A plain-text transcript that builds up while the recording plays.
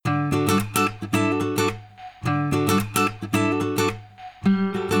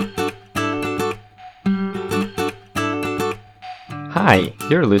Hi,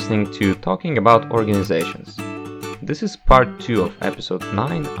 you're listening to Talking About Organizations. This is part 2 of episode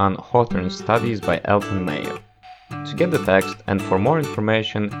 9 on Hawthorne Studies by Elton Mayo. To get the text and for more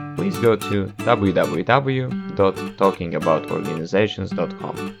information, please go to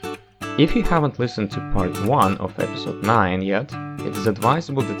www.talkingaboutorganizations.com. If you haven't listened to part 1 of episode 9 yet, it is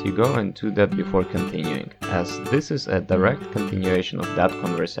advisable that you go and do that before continuing, as this is a direct continuation of that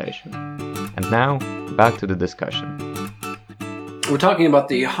conversation. And now, back to the discussion. We're talking about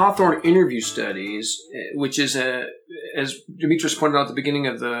the Hawthorne interview studies, which is, as Dimitris pointed out at the beginning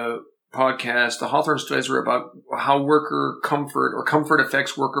of the podcast, the Hawthorne studies were about how worker comfort or comfort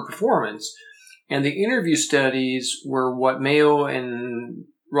affects worker performance. And the interview studies were what Mayo and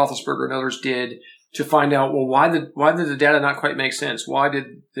Roethlisberger and others did to find out, well, why did the data not quite make sense? Why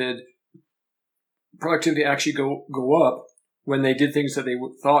did productivity actually go up when they did things that they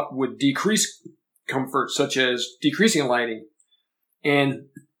thought would decrease comfort, such as decreasing lighting? And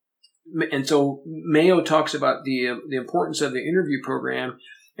so Mayo talks about the importance of the interview program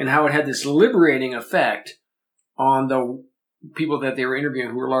and how it had this liberating effect on the people that they were interviewing,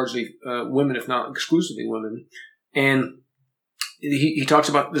 who were largely women, if not exclusively women. And he talks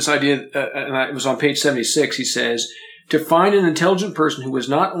about this idea, and it was on page 76. He says, to find an intelligent person who was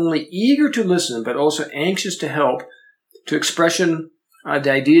not only eager to listen, but also anxious to help, to expression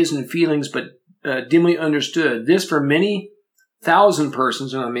the ideas and feelings, but dimly understood. This, for many thousand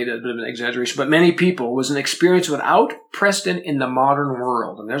persons, and I made a bit of an exaggeration, but many people, was an experience without precedent in the modern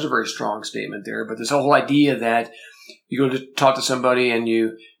world. And there's a very strong statement there, but this whole idea that you go to talk to somebody and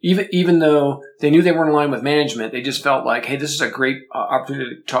you, even though they knew they weren't in line with management, they just felt like, hey, this is a great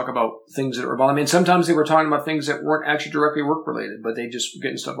opportunity to talk about things that were about them. And sometimes they were talking about things that weren't actually directly work related, but they just were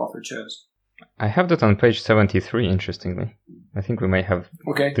getting stuff off their chest. I have that on page 73, interestingly. I think we may have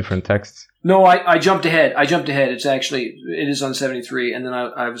different texts. No, I jumped ahead. It's actually, it is on 73, and then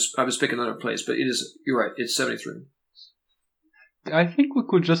I was picking another place, but you're right, it's 73. I think we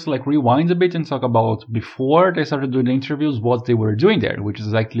could just rewind a bit and talk about before they started doing the interviews, what they were doing there, which is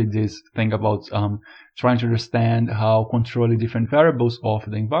exactly this thing about trying to understand how controlling different variables of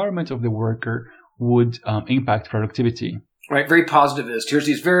the environment of the worker would impact productivity. Right, very positivist. Here's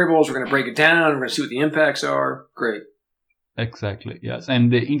these variables, we're going to break it down, we're going to see what the impacts are. Great. Exactly, yes.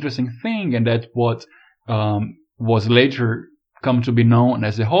 And the interesting thing, and that what was later come to be known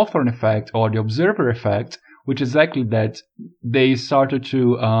as the Hawthorne effect or the observer effect, which is exactly that they started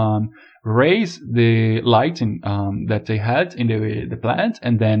to raise the lighting that they had in the plant,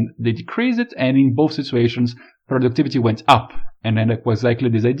 and then they decreased it, and in both situations, productivity went up. And then it was exactly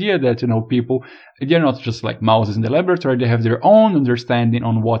this idea that, people, they're not just like mouses in the laboratory, they have their own understanding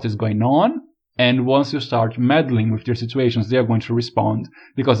on what is going on. And once you start meddling with their situations, they are going to respond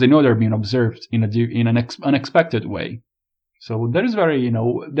because they know they're being observed in an unexpected way. So that is very,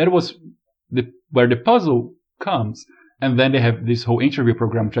 that was where the puzzle comes. And then they have this whole interview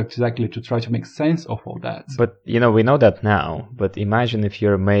program exactly to try to make sense of all that. But, we know that now. But imagine if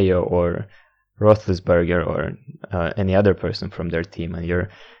you're Mayo or Roethlisberger or any other person from their team, and you're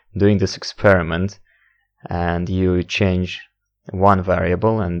doing this experiment, and you change one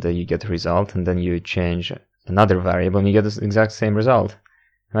variable and you get a result, and then you change another variable and you get the exact same result.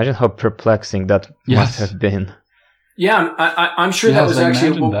 Imagine how perplexing that must have been. Yeah, I'm sure that was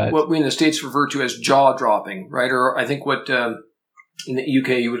actually what we in the States refer to as jaw-dropping, right? Or I think what in the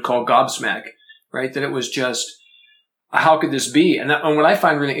UK you would call gobsmack, right? That it was just, how could this be? And what I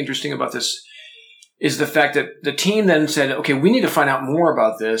find really interesting about this is the fact that the team then said, okay, we need to find out more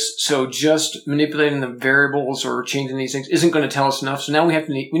about this. So just manipulating the variables or changing these things isn't going to tell us enough. So now we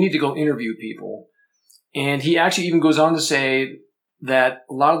need to go interview people. And he actually even goes on to say that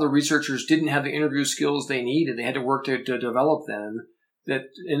a lot of the researchers didn't have the interview skills they needed. They had to work to develop them, that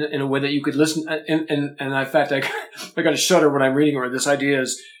in a way that you could listen. And in fact, I got a shudder when I'm reading it. This idea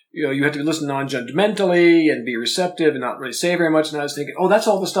is, you have to listen non-judgmentally and be receptive and not really say very much. And I was thinking, that's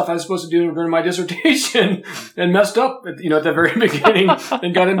all the stuff I was supposed to do during my dissertation, and messed up, at the very beginning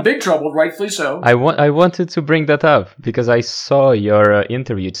and got in big trouble, rightfully so. I wanted to bring that up because I saw your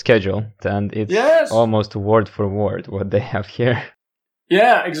interview schedule, and it's almost word for word what they have here.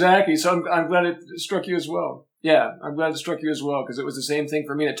 Yeah, exactly. So I'm glad it struck you as well. Yeah, I'm glad it struck you as well, because it was the same thing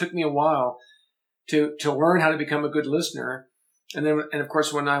for me. And it took me a while to learn how to become a good listener. And of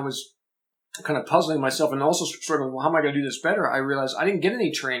course, when I was kind of puzzling myself and also struggling, well, how am I going to do this better? I realized I didn't get any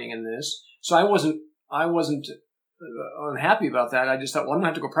training in this. So I wasn't unhappy about that. I just thought, well, I'm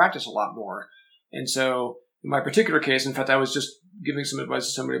going to have to go practice a lot more. And so in my particular case, in fact, I was just giving some advice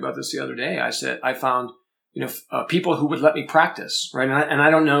to somebody about this the other day. I said, I found, people who would let me practice, right? And I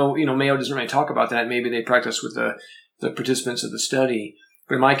don't know, Mayo doesn't really talk about that. Maybe they practice with the the participants of the study.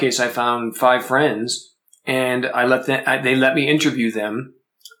 But in my case, I found 5 friends, and they let me interview them,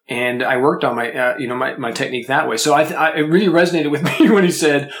 and I worked on my technique that way. So it really resonated with me when he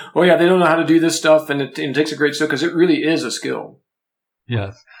said, "Oh yeah, they don't know how to do this stuff, and it takes a great skill," because it really is a skill.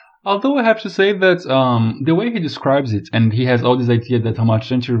 Yes. Although I have to say that the way he describes it, and he has all this idea that how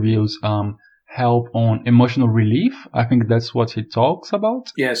much interviews help on emotional relief, I think that's what he talks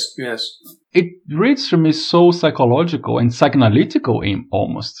about. Yes. It reads to me so psychological and psychoanalytical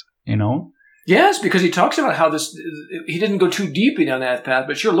almost, Yes, because he talks about how he didn't go too deeply down that path,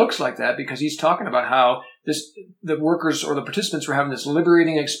 but sure looks like that, because he's talking about how the workers or the participants were having this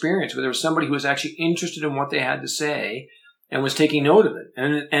liberating experience where there was somebody who was actually interested in what they had to say and was taking note of it.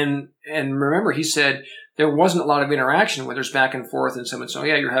 And remember, he said there wasn't a lot of interaction where there's back and forth and someone saying, "Oh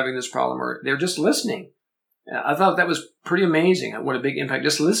yeah, you're having this problem," or they're just listening. I thought that was pretty amazing what a big impact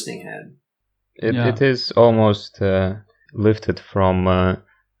just listening had. It is almost lifted from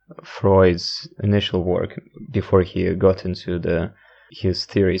Freud's initial work before he got into his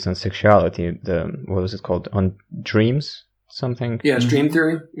theories on sexuality. What was it called? On dreams? Something? Yeah, dream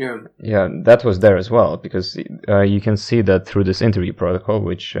theory. Yeah, that was there as well, because you can see that through this interview protocol,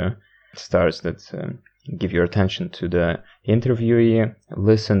 which starts that give your attention to the interviewee,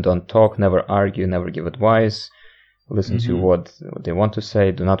 listen, don't talk, never argue, never give advice, listen to what they want to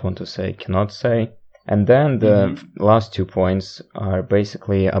say, do not want to say, cannot say. And then the last 2 points are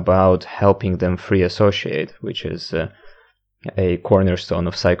basically about helping them free associate, which is a cornerstone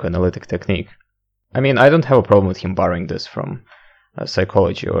of psychoanalytic technique. I mean, I don't have a problem with him borrowing this from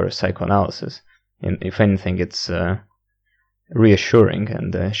psychology or psychoanalysis. If anything, it's reassuring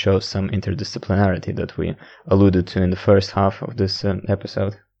and shows some interdisciplinarity that we alluded to in the first half of this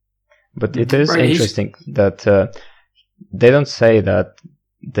episode. But it is interesting that they don't say that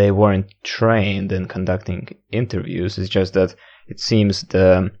they weren't trained in conducting interviews. It's just that it seems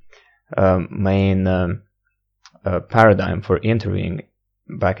the main paradigm for interviewing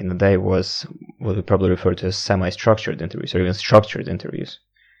back in the day was what we probably refer to as semi-structured interviews or even structured interviews.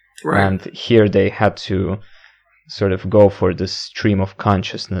 Right. And here they had to sort of go for this stream of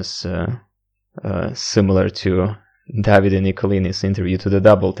consciousness similar to Davide Niccolini's interview to the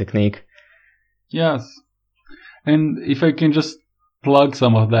double technique. Yes. And if I can just plug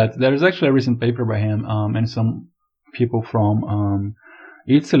some of that, there is actually a recent paper by him and some people from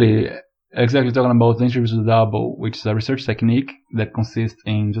Italy exactly talking about the interview to the double, which is a research technique that consists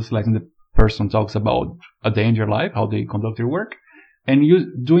in just letting the person talks about a day in their life, how they conduct their work, and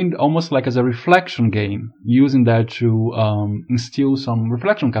doing almost like as a reflection game, using that to instill some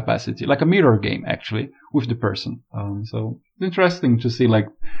reflection capacity, like a mirror game actually, with the person. So it's interesting to see like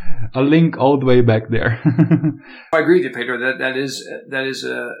a link all the way back there. I agree with you, Pedro. That is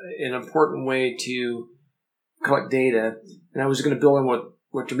an important way to collect data. And I was going to build on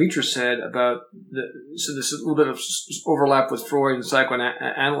what Dimitris said about so there's a little bit of overlap with Freud and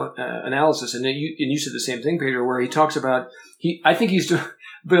psychoanalysis, and you said the same thing, Pedro, where he talks about I think he's doing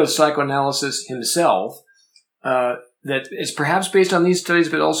a bit of psychoanalysis himself. That is perhaps based on these studies,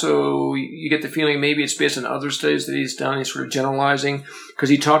 but also you get the feeling maybe it's based on other studies that he's done. He's sort of generalizing because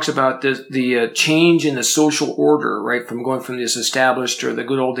he talks about the change in the social order, right, from going from this established or the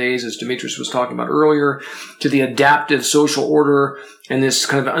good old days, as Dimitris was talking about earlier, to the adaptive social order and this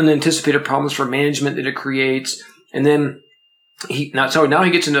kind of unanticipated problems for management that it creates. And then now he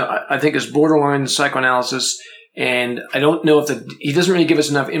gets into, I think, his borderline psychoanalysis, and I don't know if he doesn't really give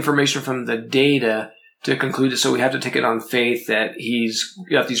us enough information from the data to conclude it, so we have to take it on faith that he's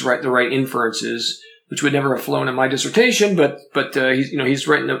got the right inferences, which would never have flown in my dissertation, but he's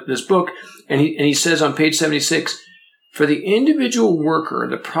writing this book, and he says on page 76, for the individual worker,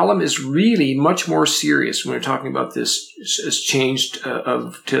 the problem is really much more serious when we're talking about this change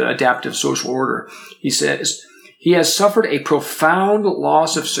to adaptive social order. He says he has suffered a profound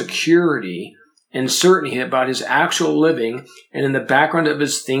loss of security and certainty about his actual living and in the background of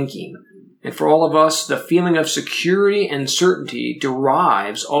his thinking. And for all of us, the feeling of security and certainty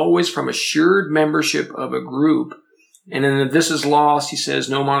derives always from assured membership of a group. And then if this is lost, he says,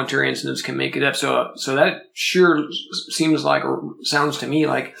 no monetary incentives can make it up. So that sure seems like, or sounds to me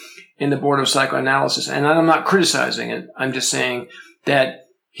like, in the Board of Psychoanalysis. And I'm not criticizing it. I'm just saying that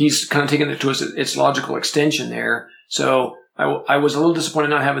he's kind of taken it to its logical extension there. So I was a little disappointed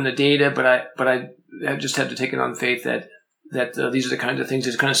not having the data, but I just had to take it on faith that these are the kinds of things,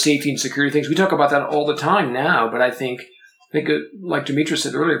 these kind of safety and security things. We talk about that all the time now, but I think like Dimitris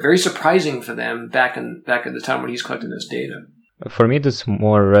said earlier, very surprising for them back at the time when he's collecting this data. For me, this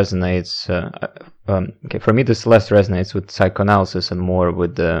more resonates. For me, this less resonates with psychoanalysis and more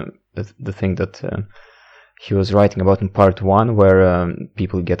with the thing that he was writing about in part 1, where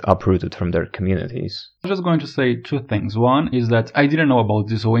people get uprooted from their communities. I'm just going to say two things. One is that I didn't know about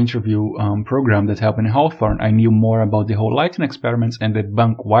this whole interview program that happened in Hawthorne. I knew more about the whole lighting experiments and the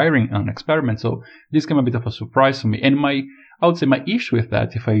bank wiring experiment, so this came a bit of a surprise to me. And I would say my issue with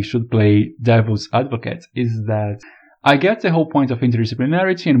that, if I should play devil's advocate, is that I get the whole point of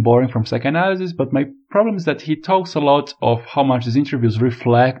interdisciplinarity and borrowing from psychoanalysis, but my problem is that he talks a lot of how much these interviews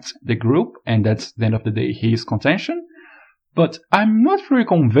reflect the group, and that's, at the end of the day, his contention. But I'm not really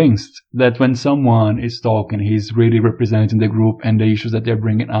convinced that when someone is talking, he's really representing the group and the issues that they're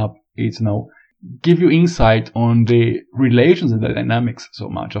bringing up. It's, give you insight on the relations and the dynamics so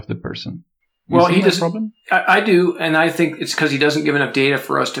much of the person. Well, he does. I do, and I think it's because he doesn't give enough data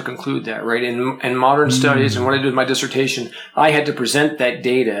for us to conclude that, right? In modern studies, and what I did with my dissertation, I had to present that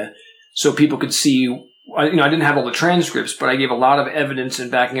data so people could see. I didn't have all the transcripts, but I gave a lot of evidence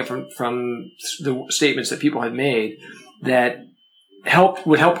and backing it from the statements that people had made that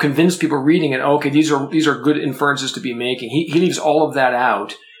would help convince people reading it. Okay, these are good inferences to be making. He leaves all of that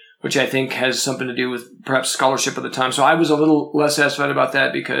out, which I think has something to do with perhaps scholarship at the time. So I was a little less satisfied about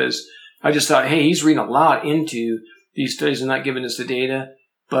that because I just thought, hey, he's reading a lot into these studies and not giving us the data.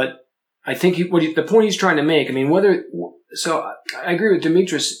 But I think the point he's trying to make, so I agree with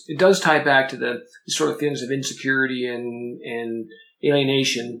Dimitris. It does tie back to the sort of things of insecurity and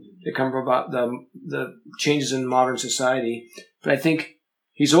alienation that come from about the changes in modern society. But I think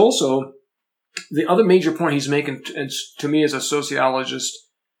he's also, the other major point he's making, and to me as a sociologist,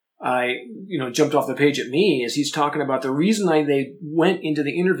 jumped off the page at me, is he's talking about the reason they went into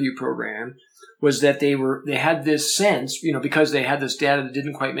the interview program was that they had this sense, because they had this data that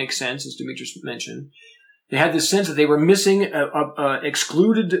didn't quite make sense, as Dimitris mentioned. They had this sense that they were missing a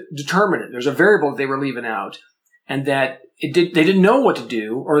excluded determinant. There's a variable that they were leaving out, and that they didn't know what to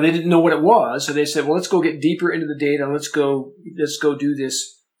do, or they didn't know what it was. So they said, well, let's go get deeper into the data. Let's go do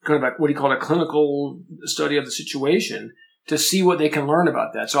this kind of like what he called a clinical study of the situation to see what they can learn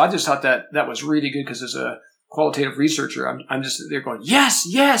about that. So I just thought that was really good because as a qualitative researcher, I'm just there going, yes,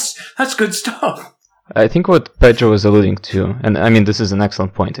 that's good stuff. I think what Pedro was alluding to, and I mean, this is an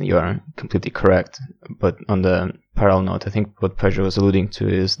excellent point and you are completely correct, but on the parallel note, I think what Pedro was alluding to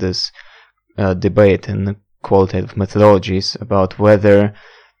is this debate in qualitative methodologies about whether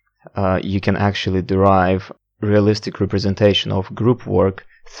you can actually derive realistic representation of group work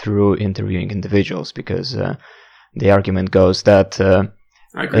through interviewing individuals, because the argument goes that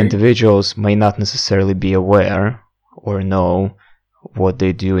individuals may not necessarily be aware or know what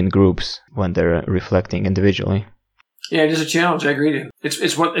they do in groups when they're reflecting individually. Yeah, it is a challenge. I agree.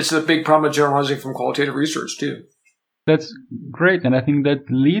 It's a big problem of generalizing from qualitative research too. That's great, and I think that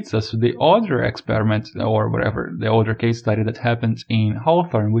leads us to the other experiment or whatever, the other case study that happened in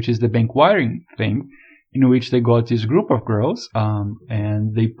Hawthorne, which is the bank wiring thing, in which they got this group of girls,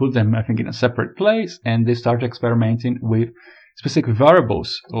 and they put them, I think, in a separate place, and they started experimenting with specific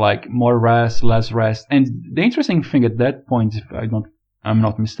variables, like more rest, less rest. And the interesting thing at that point, if I'm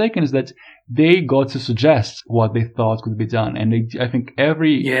not mistaken, is that they got to suggest what they thought could be done. And I think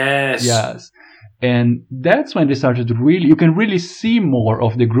Yes. And that's when they started to you can really see more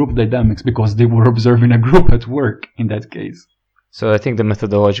of the group dynamics because they were observing a group at work in that case. So I think the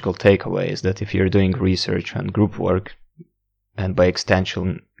methodological takeaway is that if you're doing research on group work, and by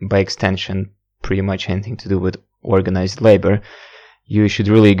extension, pretty much anything to do with organized labor, you should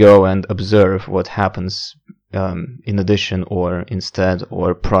really go and observe what happens in addition or instead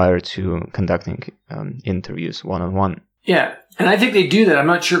or prior to conducting interviews one-on-one. Yeah, and I think they do that. I'm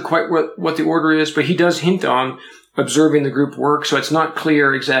not sure quite what the order is, but he does hint on observing the group work, so it's not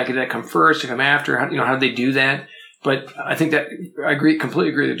clear exactly that come first, to come after. How do they do that? But I think that I completely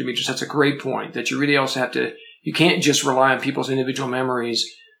agree with Dimitris. That's a great point, that you really also have to, you can't just rely on people's individual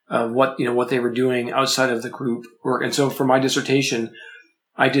memories of what they were doing outside of the group work. And so for my dissertation,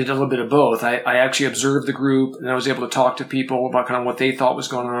 I did a little bit of both. I actually observed the group, and I was able to talk to people about kind of what they thought was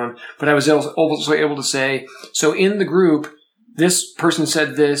going on. But I was also able to say, so in the group, this person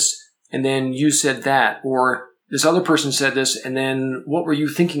said this, and then you said that, or this other person said this, and then what were you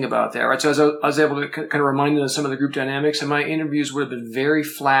thinking about that? Right? So I was able to kind of remind them of some of the group dynamics, and my interviews would have been very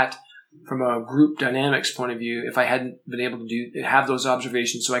flat from a group dynamics point of view if I hadn't been able to have those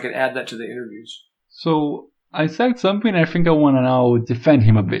observations, so I could add that to the interviews. So I said something, I think I want to now defend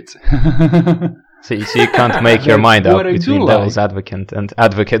him a bit. So you can't make your mind up between devil's advocate and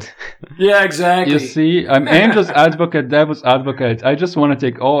advocate. Yeah, exactly. You see, I'm angel's advocate, devil's advocate. I just want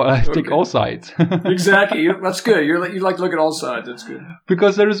to take all sides. Exactly. That's good. You like to look at all sides. That's good.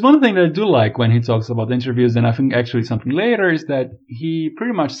 Because there is one thing that I do like when he talks about interviews, and I think actually something later, is that he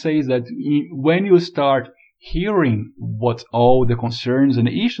pretty much says that when you start hearing what all the concerns and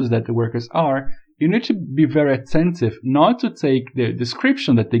the issues that the workers are, you need to be very attentive, not to take the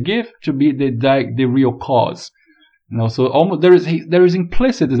description that they give to be the real cause. So almost there is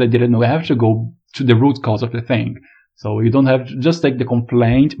implicit this idea that we have to go to the root cause of the thing. So you don't have to just take the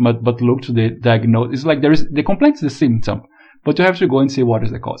complaint, but look to the diagnosis. It's like the complaint is the symptom, but you have to go and see what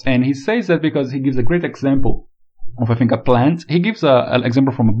is the cause. And he says that because he gives a great example of, I think, a plant. He gives an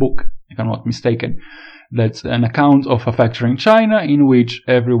example from a book, if I'm not mistaken. That's an account of a factory in China in which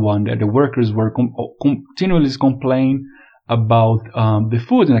the workers were continuously complaining about the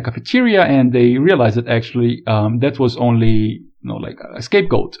food in the cafeteria, and they realized that actually that was only like a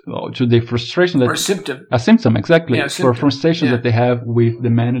scapegoat to the frustration or a symptom, exactly, yeah, for frustration that they have with the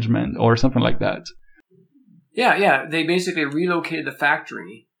management or something like that. Yeah. They basically relocated the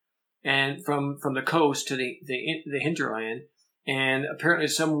factory and from the coast to the hinterland. And apparently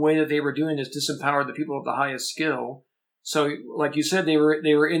some way that they were doing this disempowered the people of the highest skill. So, like you said, they were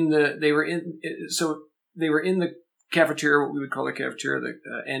in the cafeteria, what we would call the cafeteria,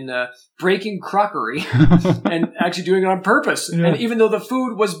 and breaking crockery and actually doing it on purpose. Yeah. And even though the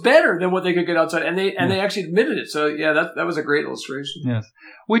food was better than what they could get outside, and they actually admitted it. So yeah, that was a great illustration. Yes,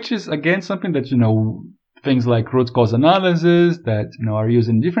 which is again something that things like root cause analysis that are used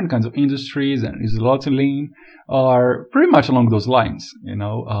in different kinds of industries and is a lot to lean are pretty much along those lines. And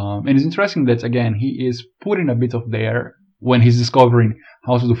it's interesting that again he is putting a bit of there when he's discovering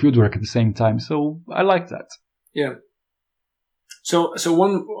how to do field work at the same time. So I like that. Yeah. So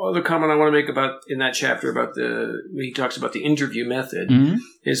one other comment I want to make about in that chapter about when he talks about the interview method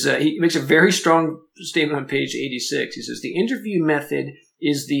is he makes a very strong statement on page 86. He says the interview method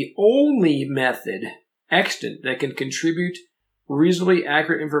is the only method extant that can contribute reasonably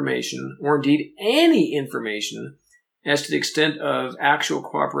accurate information, or indeed any information, as to the extent of actual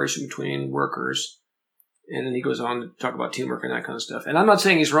cooperation between workers. And then he goes on to talk about teamwork and that kind of stuff. And I'm not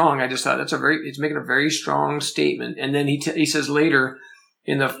saying he's wrong. I just thought he's making a very strong statement. And then he says later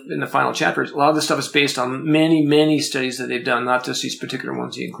in the final chapters, a lot of this stuff is based on many, many studies that they've done, not just these particular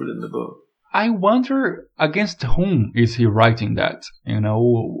ones he included in the book. I wonder against whom is he writing that?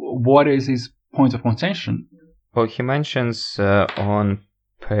 What is his point of contention? Well, he mentions on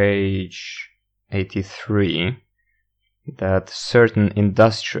page 83 that certain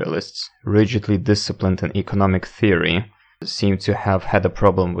industrialists, rigidly disciplined in economic theory, seem to have had a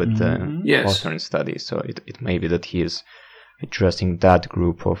problem with the Hawthorne study. So it may be that he is addressing that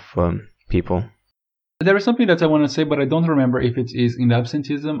group of people. There is something that I want to say, but I don't remember if it is in the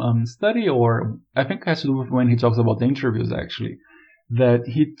absenteeism study, or I think it has to do with when he talks about the interviews, actually. That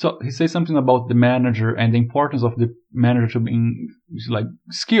he says something about the manager and the importance of the manager to being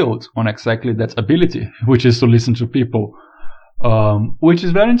skilled on exactly that ability, which is to listen to people, which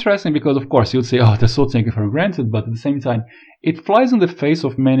is very interesting because, of course, you'd say, oh, that's so taken for granted, but at the same time, it flies in the face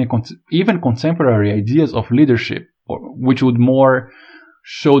of many even contemporary ideas of leadership, which would more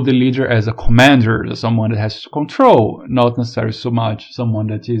show the leader as a commander, as someone that has control, not necessarily so much someone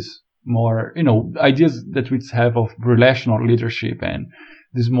that is more, ideas that we have of relational leadership and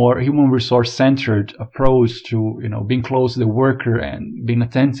this more human resource centered approach to, being close to the worker and being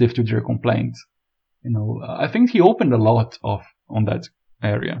attentive to their complaints. I think he opened a lot on that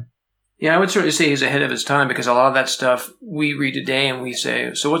area. Yeah, I would certainly say he's ahead of his time because a lot of that stuff we read today and we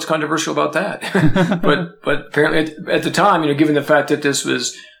say, so what's controversial about that? but apparently at the time, given the fact that this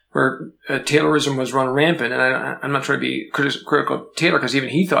was where Taylorism was run rampant, and I'm not trying to be critical of Taylor because even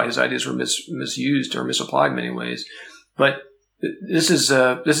he thought his ideas were misused or misapplied in many ways. But this is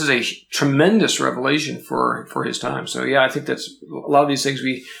a tremendous revelation for his time. So yeah, I think that's a lot of these things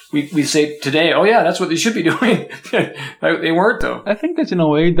we say today. Oh yeah, that's what they should be doing. They weren't though. I think that in a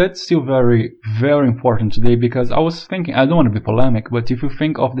way that's still very, very important today because I was thinking, I don't want to be polemic, but if you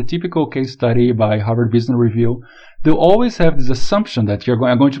think of the typical case study by Harvard Business Review, they'll always have this assumption that you're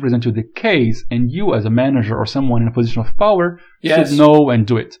going to present you the case and you as a manager or someone in a position of power should know and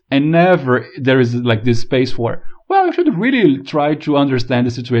do it. And never there is this space for, well, you should really try to understand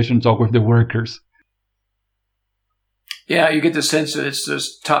the situation and talk with the workers. Yeah, you get the sense that it's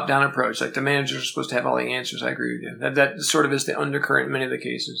this top-down approach. Like the managers are supposed to have all the answers. I agree with you. That sort of is the undercurrent in many of the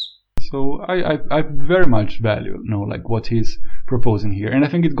cases. So I very much value, what he's proposing here. And I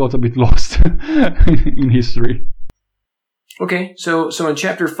think it got a bit lost in history. Okay, so in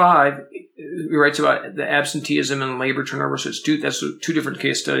chapter 5, he writes about the absenteeism and labor turnover. So that's two different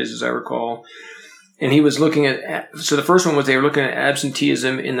case studies, as I recall. And he was looking at, so the first one was they were looking at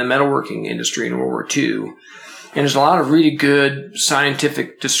absenteeism in the metalworking industry in World War II. And there's a lot of really good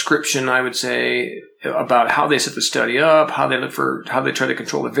scientific description, I would say, about how they set the study up, how they try to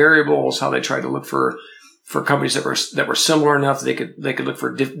control the variables, how they try to look for for companies that were similar enough that they could look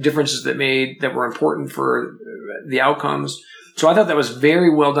for differences that were important for the outcomes. So I thought that was very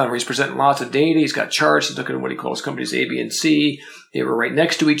well done, where he's presenting lots of data. He's got charts. He's looking at what he calls companies A, B, and C. They were right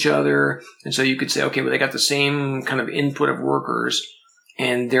next to each other. And so you could say, okay, well, they got the same kind of input of workers,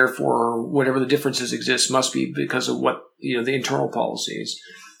 and therefore whatever the differences exist must be because of what, the internal policies.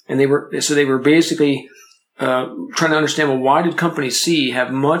 And they were basically trying to understand, well, why did company C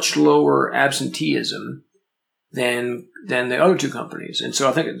have much lower absenteeism than the other two companies? And so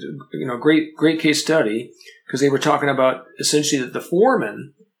I think it's great case study, because they were talking about essentially that the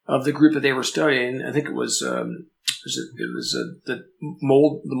foreman of the group that they were studying, I think it was the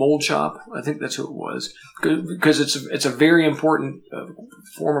mold shop. I think that's who it was, because it's a very important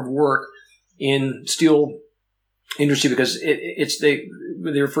form of work in steel industry, because they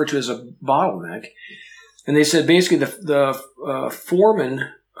refer to it as a bottleneck. And they said basically the foreman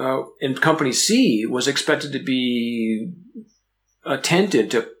in company C was expected to be attentive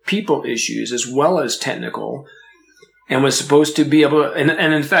to people issues as well as technical, and was supposed to be able to,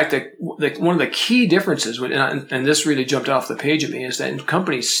 and in fact, one of the key differences, and this really jumped off the page at me, is that in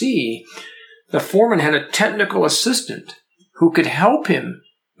company C, the foreman had a technical assistant who could help him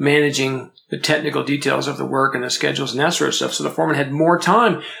managing the technical details of the work and the schedules and that sort of stuff. So the foreman had more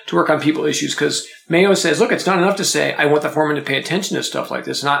time to work on people issues, because Mayo says, look, it's not enough to say, I want the foreman to pay attention to stuff like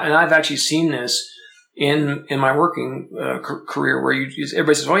this. And I've actually seen this in my working career, where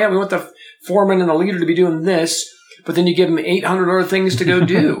everybody says, oh yeah, we want the foreman and the leader to be doing this, but then you give them 800 other things to go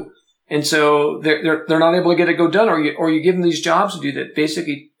do. And so they're not able to get it go done, or you give them these jobs to do that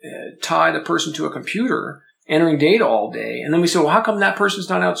basically tie the person to a computer, entering data all day. And then we say, well, how come that person's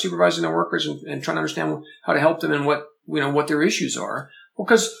not out supervising their workers and trying to understand how to help them and what their issues are? Well,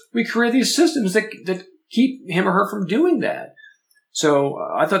 because we create these systems that keep him or her from doing that. So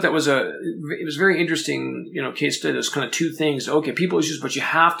I thought it was very interesting, case study. There's kind of two things. Okay, people issues, but you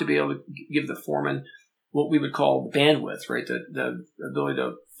have to be able to give the foreman what we would call bandwidth, right? The ability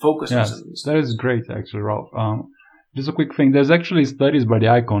to focus on something. That is great, actually, Ralph. Just a quick thing. There's actually studies by the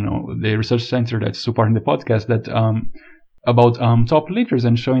ICON, the research center that's supporting the podcast, that about top leaders,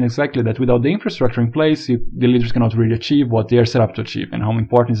 and showing exactly that without the infrastructure in place, the leaders cannot really achieve what they are set up to achieve, and how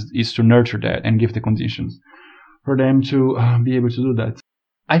important it is to nurture that and give the conditions for them to be able to do that.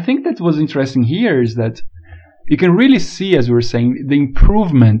 I think that what's interesting here is that you can really see, as we were saying, the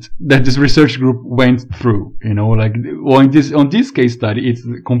improvement that this research group went through. On this case study, it's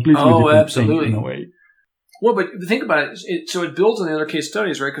a completely different thing in a way. Well, but think about it. So it builds on the other case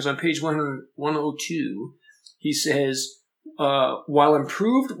studies, right? Because on page 102, he says, while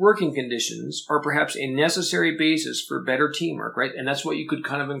improved working conditions are perhaps a necessary basis for better teamwork, right? And that's what you could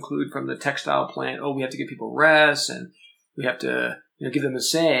kind of include from the textile plant. Oh, we have to give people rest, and we have to give them a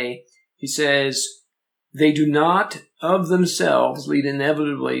say. He says, they do not of themselves lead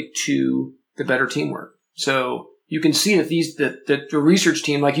inevitably to the better teamwork. So you can see that the research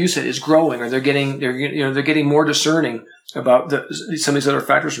team, like you said, is growing, or they're getting more discerning about some of these other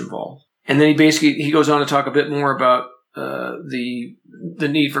factors involved. And then he goes on to talk a bit more about the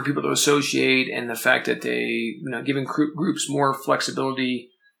need for people to associate, and the fact that they giving groups more flexibility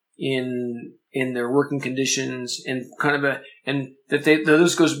in their working conditions, and and that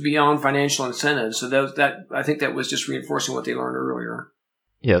this goes beyond financial incentives. So that I think that was just reinforcing what they learned earlier.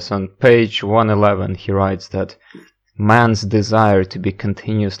 Yes, on page 111, he writes that man's desire to be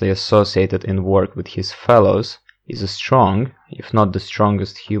continuously associated in work with his fellows is a strong, if not the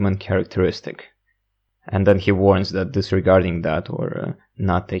strongest, human characteristic. And then he warns that disregarding that, or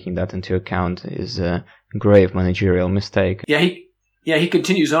not taking that into account, is a grave managerial mistake. Yeah, he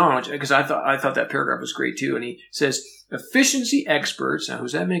continues on, because I thought that paragraph was great too. And he says, efficiency experts, now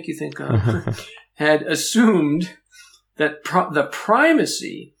who's that make you think of, had assumed that the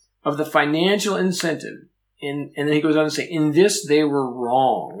primacy of the financial incentive, and then he goes on to say, in this they were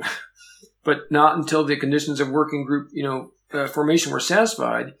wrong, but not until the conditions of working group formation were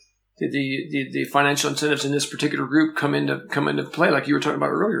satisfied did the financial incentives in this particular group come into play, like you were talking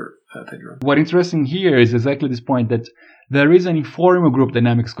about earlier, Pedro. What's interesting here is exactly this point, that there is an informal group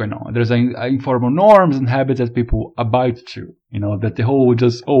dynamics going on. There's informal norms and habits that people abide to. That the whole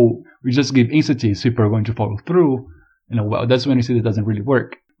we just give incentives, people are going to follow through. Well, that's when you see that doesn't really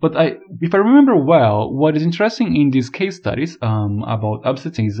work. But if I remember well, what is interesting in these case studies about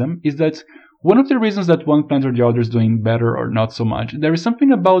absenteeism is that one of the reasons that one plant or the other is doing better or not so much, there is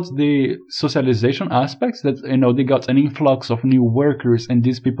something about the socialization aspects that, they got an influx of new workers, and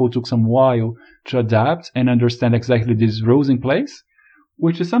these people took some while to adapt and understand exactly these rules in place,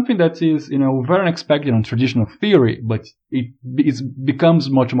 which is something that is, very unexpected on traditional theory, but it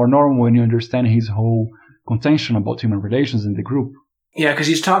becomes much more normal when you understand his whole contention about human relations in the group. Yeah, because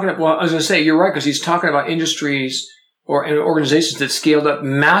he's talking. Well, I was going to say you're right because he's talking about industries and organizations that scaled up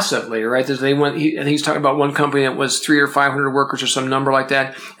massively, right? I think he's talking about one company that was 300 or 500 workers or some number like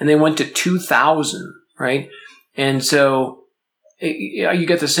that, and they went to 2,000, right? And so you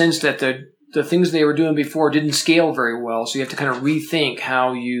get the sense that the things they were doing before didn't scale very well. So you have to kind of rethink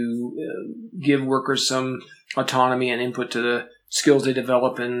how you give workers some autonomy and input to the skills they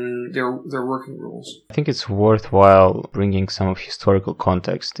develop in their working rules. I think it's worthwhile bringing some of historical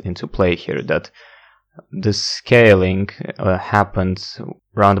context into play here, that the scaling happened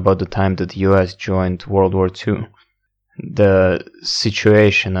around about the time that the US joined World War II. The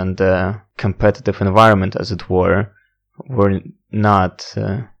situation and the competitive environment, as it were not...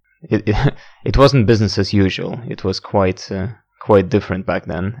 It wasn't business as usual. It was quite different back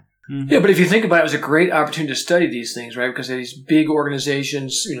then. Yeah, but if you think about it was a great opportunity to study these things, right? Because these big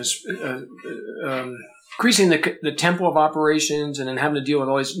organizations, increasing the tempo of operations and then having to deal with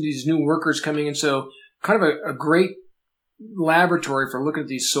all these new workers coming in. So kind of a great laboratory for looking at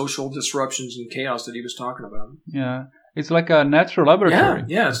these social disruptions and chaos that he was talking about. Yeah, it's like a natural laboratory.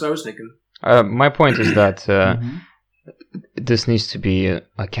 Yeah, that's what I was thinking. My point is that this needs to be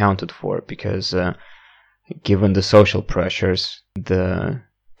accounted for because given the social pressures, the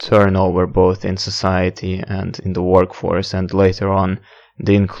turnover both in society and in the workforce, and later on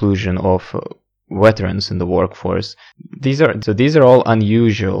the inclusion of veterans in the workforce, these are all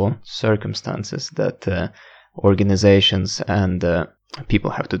unusual circumstances that organizations and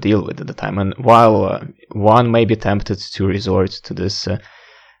people have to deal with at the time. And while one may be tempted to resort to this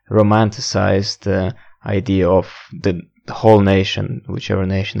romanticized idea of the whole nation, whichever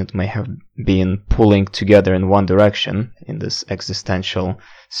nation it may have been, pulling together in one direction in this existential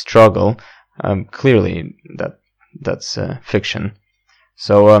struggle, clearly that's fiction.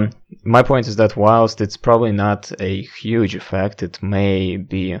 So my point is that whilst it's probably not a huge effect, it may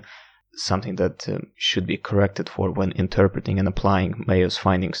be something that should be corrected for when interpreting and applying Mayo's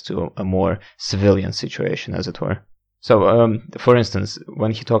findings to a more civilian situation, as it were. So, for instance,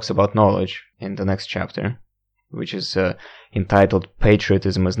 when he talks about knowledge in the next chapter, which is entitled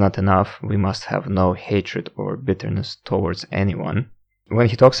 "Patriotism is Not Enough, We Must Have No Hatred or Bitterness Towards Anyone," when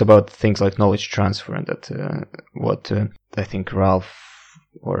he talks about things like knowledge transfer, and that what I think Ralph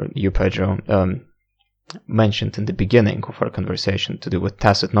or you, Pedro, mentioned in the beginning of our conversation to do with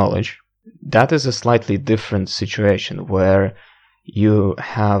tacit knowledge, that is a slightly different situation where you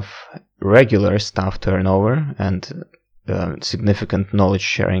have regular staff turnover and significant knowledge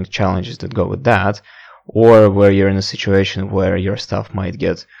sharing challenges that go with that, or where you're in a situation where your staff might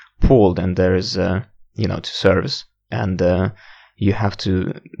get pulled and there is, to service, and you have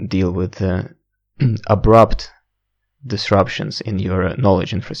to deal with abrupt disruptions in your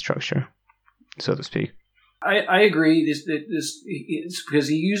knowledge infrastructure, so to speak. I agree. It's because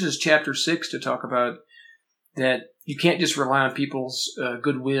he uses chapter 6 to talk about that you can't just rely on people's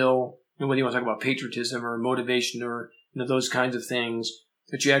goodwill, whether you want to talk about patriotism or motivation or those kinds of things,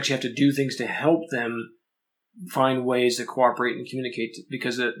 that you actually have to do things to help them find ways to cooperate and communicate,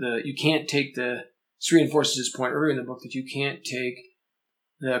 because you can't take this reinforces his point earlier in the book that you can't take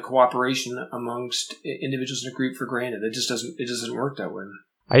the cooperation amongst individuals in a group for granted. It just doesn't work that way.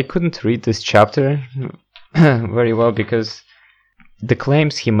 I couldn't read this chapter very well because the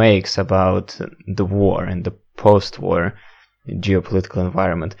claims he makes about the war and the post-war geopolitical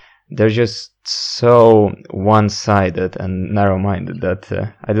environment, they're just so one-sided and narrow-minded that,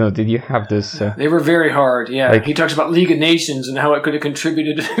 I don't know, did you have this... They were very hard, yeah. He talks about League of Nations and how it could have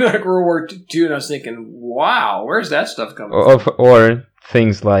contributed to World War II, and I was thinking, wow, where's that stuff coming from? Or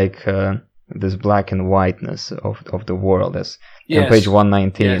things like this black and whiteness of the world. As on page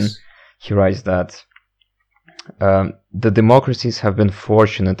 119, he writes that the democracies have been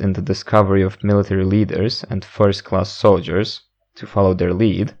fortunate in the discovery of military leaders and first-class soldiers to follow their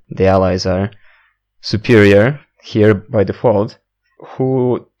lead. The Allies are superior here by default,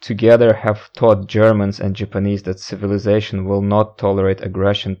 who together have taught Germans and Japanese that civilization will not tolerate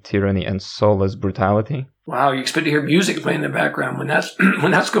aggression, tyranny, and soulless brutality. Wow, you expect to hear music playing in the background when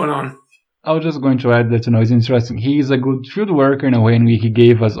that's going on. I was just going to add that, it's interesting. He is a good field worker in a way in which he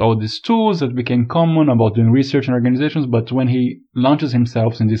gave us all these tools that became common about doing research in organizations, but when he launches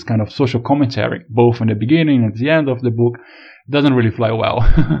himself in this kind of social commentary, both in the beginning and at the end of the book, it doesn't really fly well.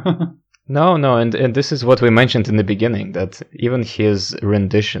 No, and this is what we mentioned in the beginning, that even his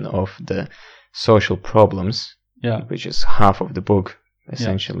rendition of the social problems, which is half of the book,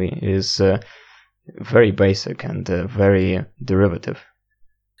 essentially, is very basic and very derivative.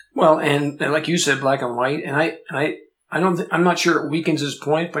 Well, and like you said, black and white, and I I'm not sure it weakens his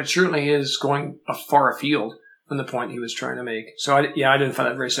point, but it certainly is going far afield from the point he was trying to make. So I didn't find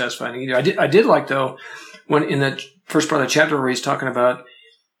that very satisfying either. I did like, though, when in the first part of the chapter where he's talking about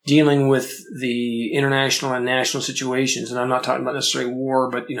dealing with the international and national situations, and I'm not talking about necessarily war,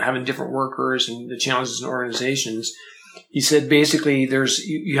 but having different workers and the challenges in organizations. He said basically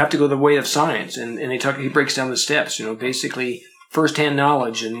you have to go the way of science, and he breaks down the steps. Basically firsthand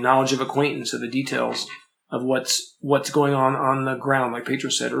knowledge and knowledge of acquaintance of the details of what's going on the ground, like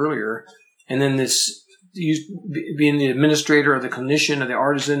Petros said earlier, and then this being the administrator or the clinician or the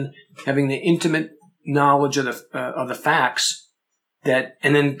artisan, having the intimate knowledge of the facts. That,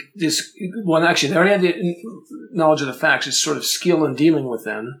 and then this, well, actually, they already had the knowledge of the facts. It's sort of skill in dealing with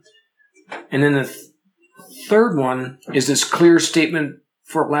them. And then the third one is this clear statement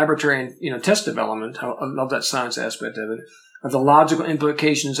for laboratory and, test development. I love that science aspect of it, of the logical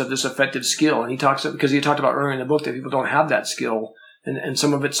implications of this effective skill. And he talked about earlier in the book that people don't have that skill, and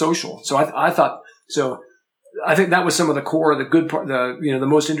some of it's social. So I think that was some of the core, the good part, the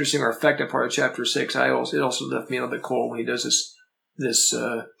most interesting or effective part of chapter 6. It also left me a little bit cold when he does this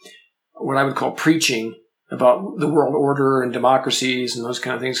what I would call preaching about the world order and democracies and those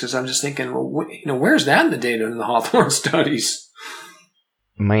kind of things, because I'm just thinking, well, where's that in the data in the Hawthorne studies?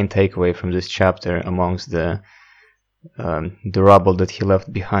 Main takeaway from this chapter, amongst the rubble that he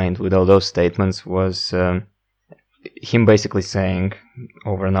left behind with all those statements, was him basically saying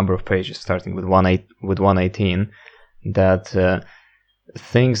over a number of pages, starting with 118, that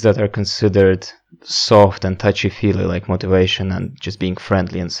things that are considered soft and touchy-feely, like motivation and just being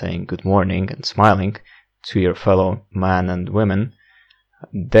friendly and saying good morning and smiling to your fellow man and women,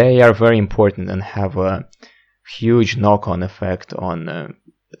 they are very important and have a huge knock-on effect on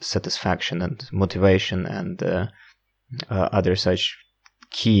satisfaction and motivation and other such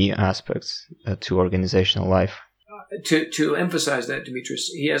key aspects to organizational life. To emphasize that, Dimitris,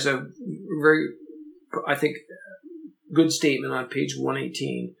 he has a very, I think, good statement on page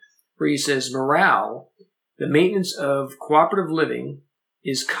 118, where he says, morale, the maintenance of cooperative living,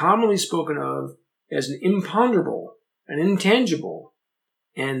 is commonly spoken of as an imponderable and intangible,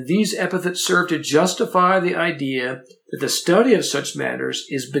 and these epithets serve to justify the idea that the study of such matters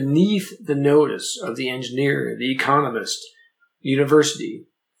is beneath the notice of the engineer, the economist, the university.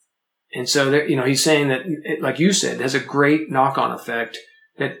 And so, he's saying that, like you said, it has a great knock-on effect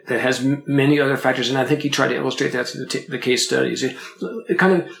that has many other factors, and I think he tried to illustrate that through the case studies. It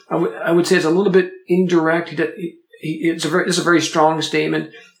kind of, I would say, it's a little bit indirect. It's a very strong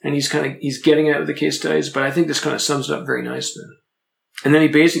statement, and he's getting at the case studies. But I think this kind of sums it up very nicely. And then he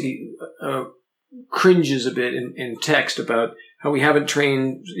basically cringes a bit in text about how we haven't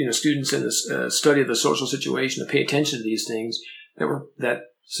trained students in this study of the social situation to pay attention to these things that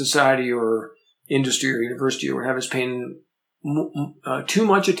society or industry or university or whatever is paying too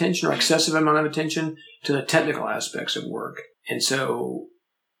much attention or excessive amount of attention to the technical aspects of work. And so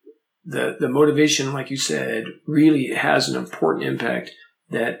the motivation, like you said, really has an important impact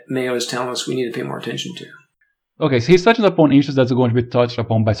that Mayo is telling us we need to pay more attention to. Okay, so he's touching upon issues that are going to be touched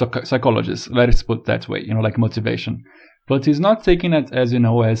upon by psychologists, let's put it that way, like motivation. But he's not taking it as,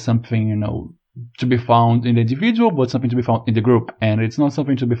 as something, to be found in the individual, but something to be found in the group. And it's not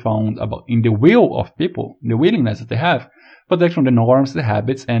something to be found about in the will of people, the willingness that they have, but that's from the norms, the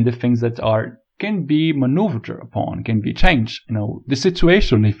habits, and the things that can be maneuvered upon, can be changed. The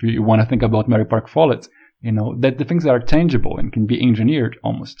situation, if you want to think about Mary Park Follett, that the things that are tangible and can be engineered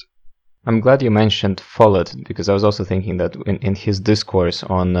almost. I'm glad you mentioned Follett, because I was also thinking that in his discourse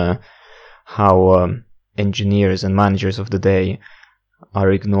on how engineers and managers of the day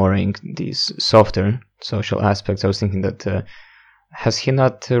are ignoring these softer social aspects, I was thinking that has he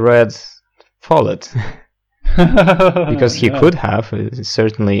not read Follett? Because he could have.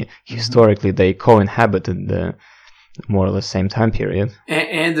 Certainly, historically, they co-inhabited the more or less same time period.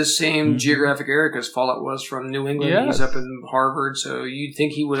 And the same geographic area, because Follett was from New England. Yes. He's up in Harvard, so you'd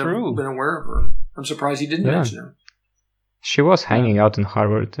think he would have been aware of her. I'm surprised he didn't mention her. She was hanging out in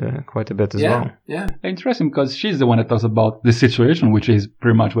Harvard quite a bit as well. Yeah. Interesting, because she's the one that talks about the situation, which is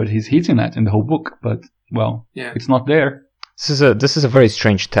pretty much what he's hitting at in the whole book. But, it's not there. This is a very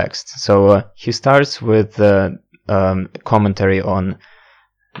strange text. So he starts with commentary on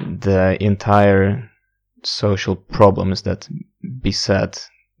the entire social problems that beset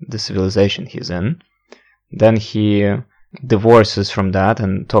the civilization he's in. Then he divorces from that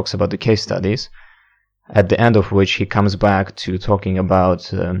and talks about the case studies, at the end of which he comes back to talking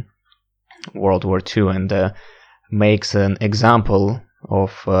about World War II and makes an example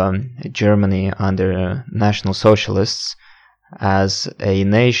of Germany under National Socialists as a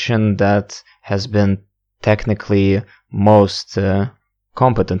nation that has been technically most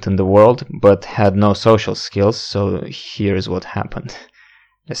competent in the world, but had no social skills. So here's what happened.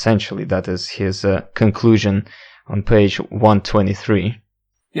 Essentially, that is his conclusion on page 123.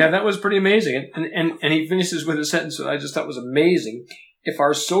 Yeah, that was pretty amazing. And he finishes with a sentence that I just thought was amazing. If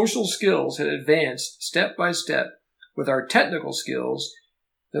our social skills had advanced step by step with our technical skills,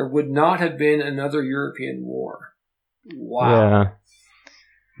 there would not have been another European war. Wow.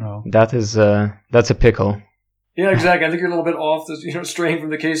 Yeah. Oh. That's a pickle. Yeah, exactly. I think you're a little bit off the, straying from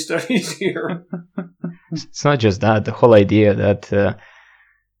the case studies here. It's not just that. The whole idea that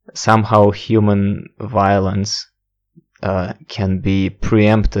somehow human violence can be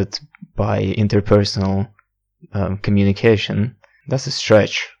preempted by interpersonal communication, that's a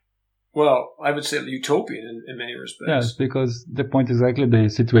stretch. Well, I would say utopian in many respects. Yes, because the point is exactly the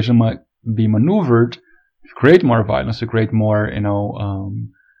situation might be maneuvered to create more violence, to create more,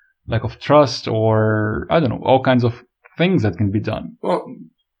 lack of trust, or I don't know, all kinds of things that can be done. Well,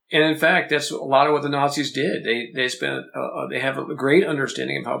 and in fact, that's a lot of what the Nazis did. They have a great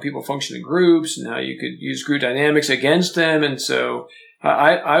understanding of how people function in groups and how you could use group dynamics against them. And so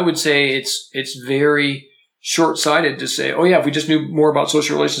I would say it's very short-sighted to say, oh yeah, if we just knew more about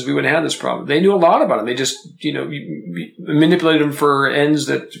social relations, we wouldn't have this problem. They knew a lot about it. They just, manipulated them for ends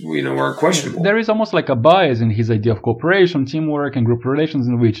that, weren't questionable. There is almost like a bias in his idea of cooperation, teamwork, and group relations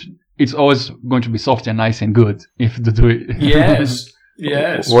in which it's always going to be soft and nice and good if they do it. Yes.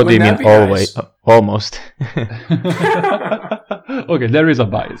 Yes. What do you mean always? Nice? Almost. Okay, there is a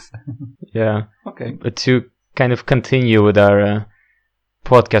bias. Yeah. Okay. But to kind of continue with our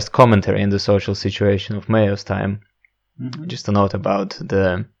podcast commentary in the social situation of Mayo's time, just a note about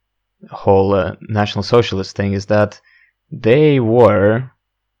the whole National Socialist thing is that they were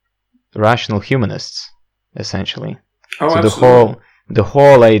rational humanists, essentially. Oh, so absolutely. the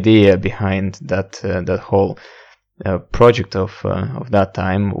whole idea behind that whole project of that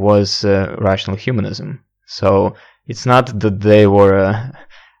time was rational humanism. So it's not that they were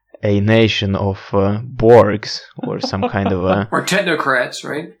a nation of Borgs or some kind of or technocrats,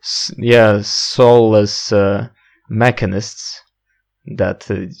 right? Soulless mechanists that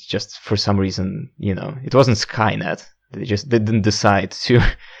just for some reason, it wasn't Skynet. They didn't decide to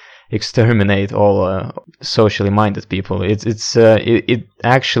exterminate all socially minded people. It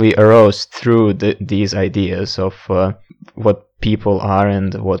actually arose through these ideas of what people are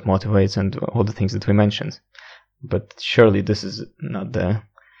and what motivates and all the things that we mentioned. But surely this is not the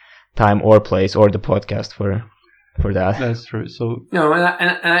time or place or the podcast for that. That's true. So no,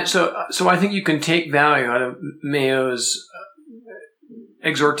 so I think you can take value out of Mayo's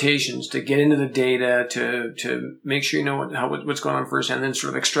exhortations to get into the data, to make sure you know what's going on first, and then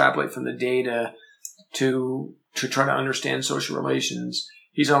sort of extrapolate from the data to try to understand social relations.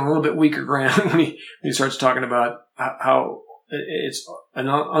 He's on a little bit weaker ground when he starts talking about how it's an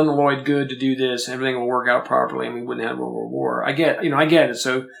unalloyed good to do this, and everything will work out properly, and we wouldn't have World War. I get it.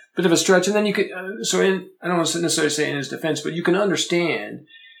 So bit of a stretch, and then you could. I don't want to necessarily say in his defense, but you can understand.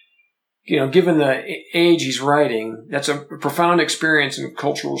 Given the age he's writing, that's a profound experience and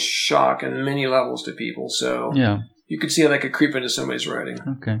cultural shock on many levels to people. So yeah, you could see how that could creep into somebody's writing.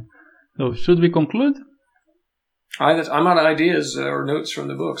 Okay. So should we conclude? I'm out of ideas or notes from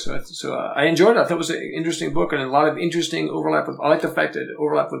the book, so I enjoyed it. I thought it was an interesting book and a lot of interesting overlap with. I like the fact that it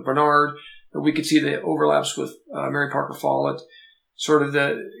overlapped with Bernard. That we could see the overlaps with Mary Parker Follett. Sort of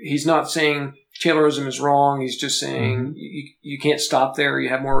he's not saying Taylorism is wrong. He's just saying you can't stop there. You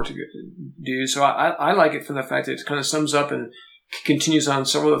have more work to do. So I like it from the fact that it kind of sums up and continues on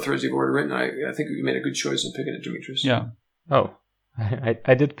several of the threads you've already written. I think you made a good choice in picking it, Dimitris. Yeah. Oh,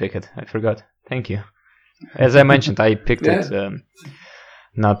 I did pick it. I forgot. Thank you. As I mentioned, I picked it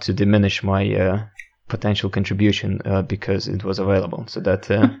not to diminish my potential contribution because it was available, so that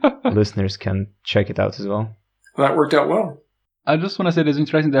listeners can check it out as well. Well, that worked out well. I just want to say that it's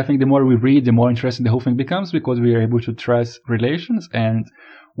interesting that I think the more we read, the more interesting the whole thing becomes because we are able to trace relations. And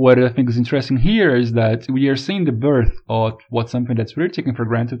what I think is interesting here is that we are seeing the birth of what's something that's really taken for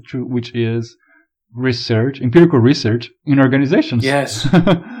granted, which is research, empirical research in organizations. Yes.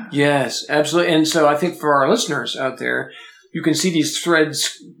 Yes, absolutely. And so I think for our listeners out there, you can see these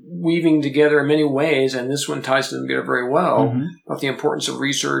threads weaving together in many ways, and this one ties them together very well about the importance of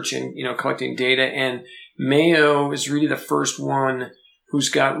research and collecting data. And Mayo is really the first one who's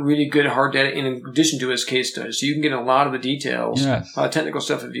got really good hard data in addition to his case studies. So you can get a lot of the details, technical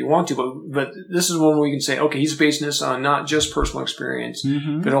stuff if you want to, but this is one where you can say, okay, he's basing this on not just personal experience,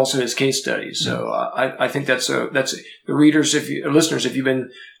 but also his case studies. So I think that's the readers, listeners, if you've been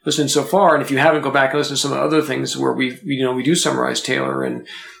listening so far, and if you haven't, go back and listen to some of the other things where we do summarize Taylor and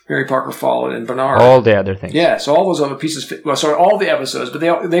Mary Parker Follett and Bernard. All the other things. Yeah, so all those other pieces fit. Well, sorry, all the episodes, but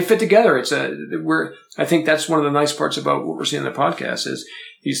they fit together. I think that's one of the nice parts about what we're seeing in the podcast is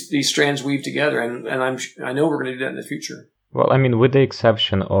these strands weave together, and I know we're going to do that in the future. Well, I mean, with the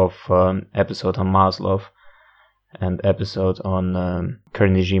exception of episode on Maslow and episode on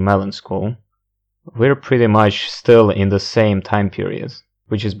Carnegie Mellon School, we're pretty much still in the same time period,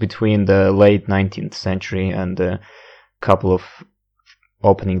 which is between the late 19th century and a couple of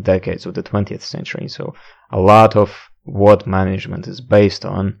opening decades of the 20th century. So a lot of what management is based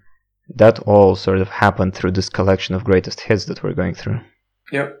on, that all sort of happened through this collection of greatest hits that we're going through.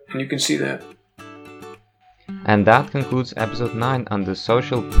 Yep, and you can see that. And that concludes episode 9 on the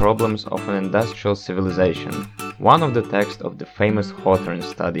social problems of an industrial civilization, one of the texts of the famous Hawthorne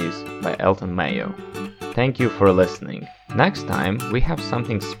Studies by Elton Mayo. Thank you for listening. Next time we have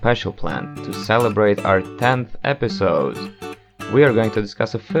something special planned to celebrate our 10th episode. We are going to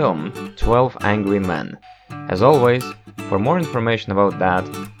discuss a film, 12 Angry Men. As always, for more information about that,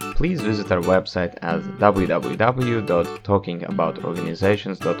 please visit our website at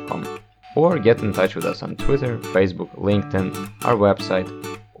www.talkingaboutorganizations.com or get in touch with us on Twitter, Facebook, LinkedIn, our website,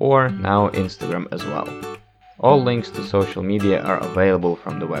 or now Instagram as well. All links to social media are available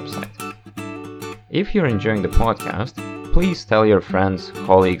from the website. If you're enjoying the podcast, please tell your friends,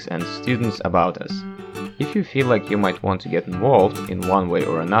 colleagues, and students about us. If you feel like you might want to get involved in one way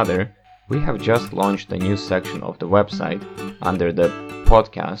or another, we have just launched a new section of the website under the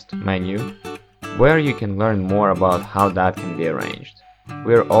podcast menu, where you can learn more about how that can be arranged.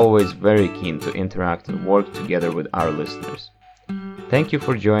 We are always very keen to interact and work together with our listeners. Thank you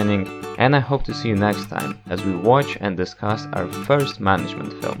for joining, and I hope to see you next time as we watch and discuss our first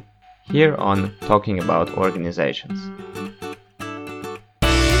management film, here on Talking About Organizations.